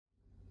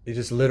You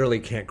just literally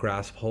can't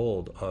grasp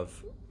hold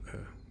of,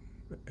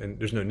 and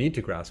there's no need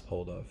to grasp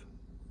hold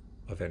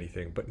of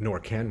anything, but nor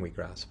can we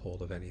grasp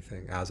hold of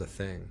anything as a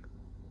thing,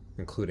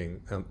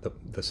 including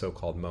the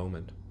so-called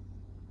moment.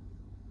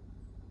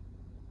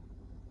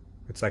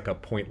 It's like a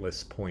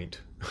pointless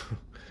point.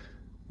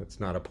 It's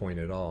not a point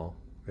at all.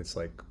 It's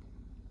like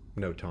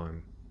no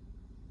time.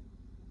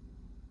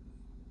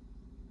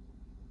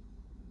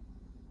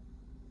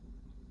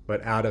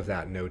 But out of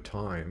that no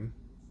time,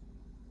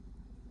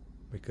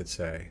 we could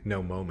say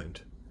no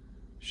moment,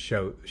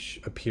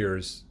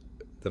 appears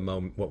the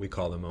moment, what we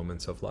call the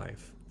moments of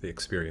life, the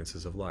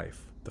experiences of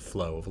life,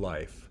 of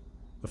life,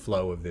 the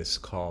flow of this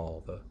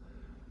call,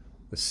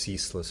 the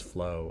ceaseless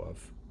flow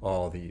of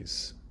all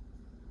these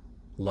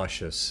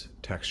luscious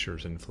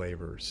textures and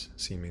flavors,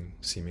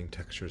 seeming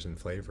textures and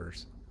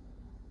flavors.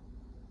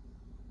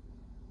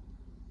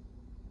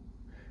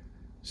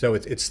 So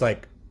it's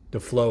like the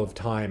flow of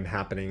time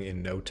happening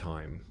in no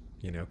time,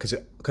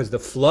 because the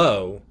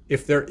flow,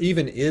 if there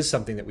even is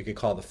something that we could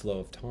call the flow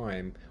of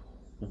time,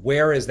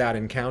 where is that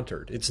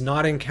encountered? It's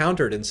not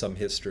encountered in some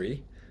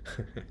history.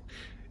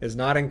 It's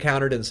not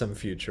encountered in some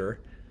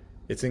future.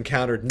 It's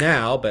encountered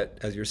now, but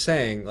as you're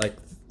saying, like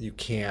you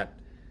can't,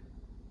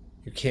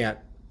 you can't.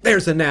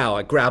 There's a now.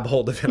 I grab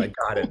hold of it. I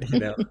got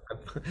it.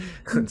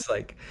 It's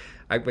like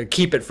I would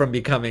keep it from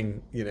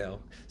becoming.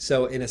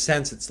 So in a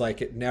sense, it's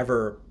like it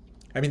never.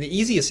 I mean, the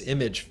easiest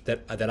image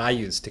that I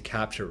use to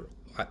capture,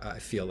 I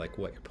feel like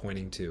what you're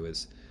pointing to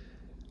is,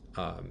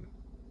 um,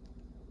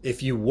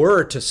 if you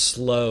were to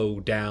slow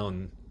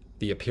down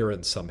the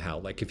appearance somehow,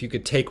 like if you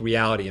could take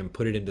reality and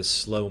put it into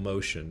slow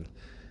motion.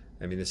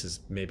 I mean, this is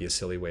maybe a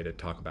silly way to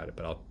talk about it,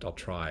 but I'll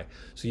try.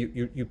 So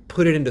you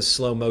put it into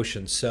slow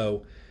motion.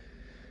 So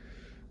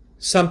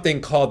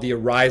something called the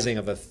arising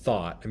of a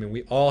thought. I mean,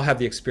 we all have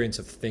the experience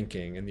of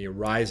thinking and the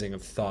arising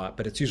of thought,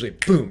 but it's usually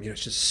boom,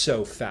 it's just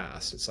so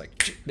fast. It's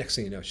like next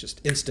thing you know, it's just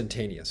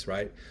instantaneous,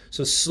 right?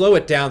 So slow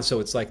it down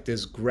so it's like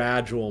this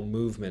gradual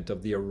movement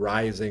of the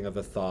arising of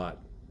a thought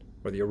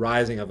or the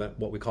arising of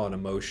what we call an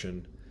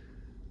emotion.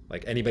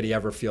 Like anybody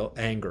ever feel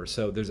anger?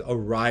 So there's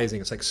arising.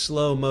 It's like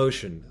slow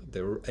motion.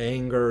 The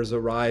anger is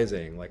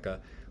arising, like a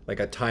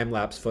time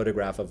lapse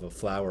photograph of a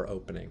flower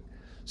opening.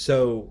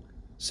 So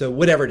so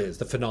whatever it is,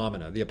 the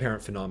phenomena, the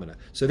apparent phenomena.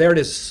 So there it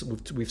is.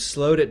 We've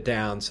slowed it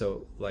down.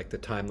 So like the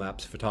time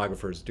lapse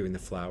photographers doing the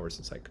flowers,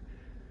 it's like,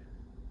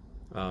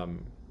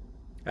 um,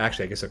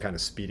 actually, I guess they're kind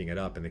of speeding it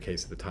up in the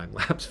case of the time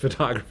lapse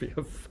photography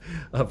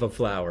of a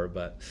flower.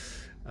 But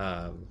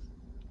um,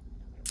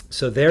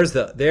 so there's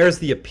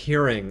the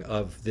appearing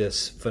of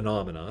this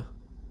phenomena.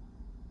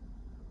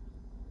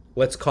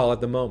 Let's call it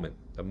the moment.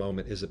 The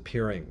moment is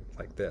appearing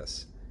like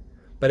this,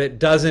 but it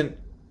doesn't.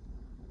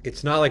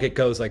 It's not like it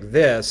goes like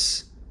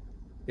this.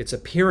 Its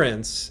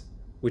appearance,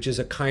 which is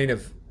a kind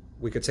of,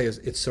 we could say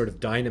it's sort of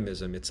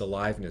dynamism, it's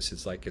aliveness,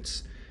 it's like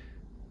it's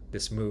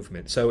this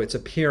movement. So it's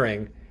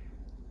appearing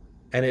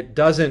and it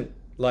doesn't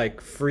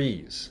like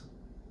freeze.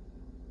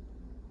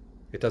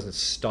 It doesn't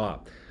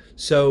stop.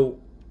 So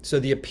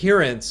the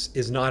appearance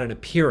is not an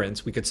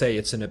appearance. We could say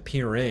it's an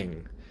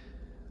appearing.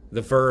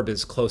 The verb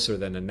is closer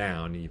than a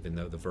noun, even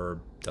though the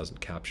verb doesn't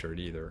capture it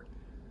either.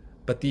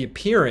 But the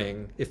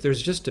appearing, if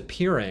there's just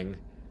appearing,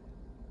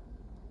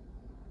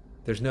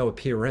 there's no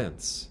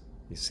appearance.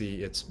 You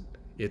see, it's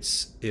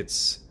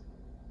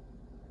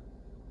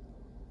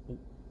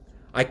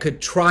I could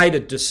try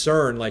to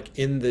discern like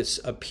in this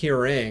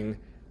appearing,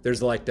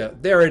 there's like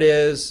there it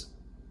is,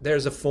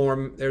 there's a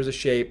form, there's a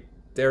shape,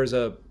 there's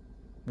a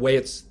way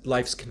its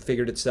life's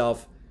configured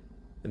itself,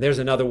 and there's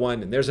another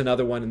one, and there's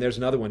another one, and there's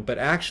another one. But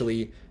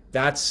actually,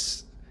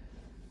 that's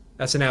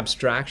that's an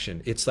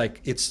abstraction. It's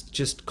like it's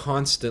just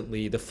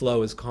constantly the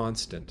flow is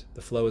constant.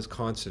 The flow is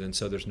constant, and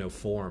so there's no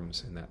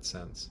forms in that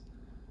sense.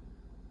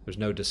 There's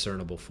no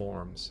discernible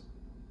forms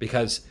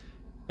because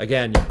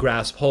again, you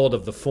grasp hold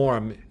of the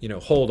form,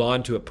 hold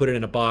on to it, put it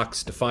in a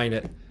box, define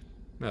it.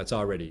 No, it's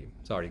already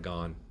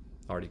gone,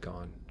 already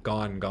gone,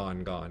 gone,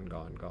 gone, gone,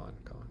 gone, gone,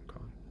 gone,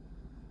 gone.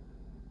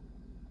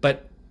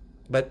 But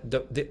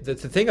the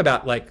thing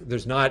about like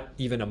there's not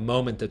even a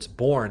moment that's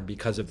born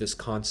because of this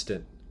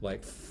constant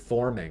like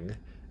forming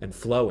and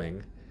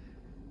flowing.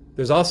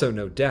 There's also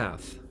no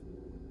death.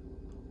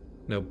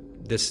 No,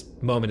 this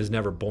moment is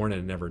never born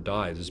and it never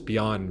dies. It's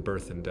beyond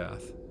birth and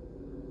death.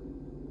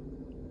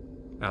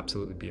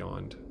 Absolutely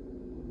beyond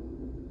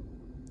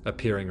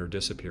appearing or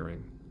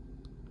disappearing.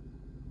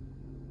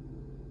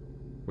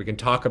 We can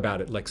talk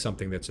about it like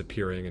something that's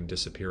appearing and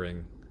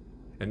disappearing,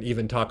 and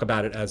even talk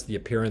about it as the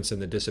appearance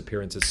and the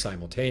disappearance is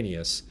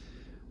simultaneous.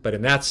 But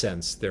in that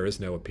sense, there is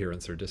no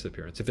appearance or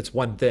disappearance. If it's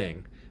one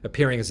thing,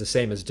 appearing is the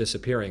same as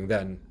disappearing,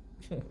 then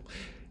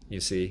you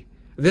see,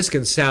 this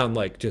can sound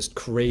like just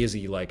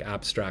crazy, like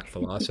abstract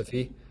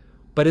philosophy,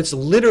 but it's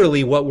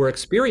literally what we're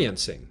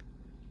experiencing.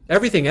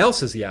 Everything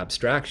else is the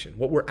abstraction.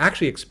 What we're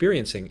actually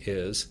experiencing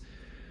is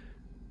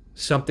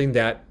something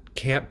that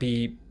can't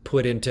be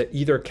put into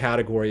either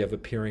category of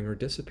appearing or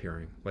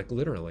disappearing, like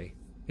literally.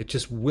 It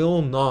just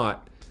will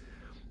not.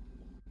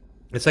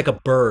 It's like a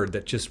bird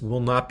that just will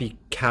not be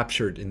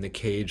captured in the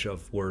cage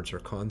of words or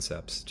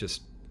concepts.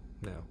 Just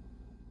no.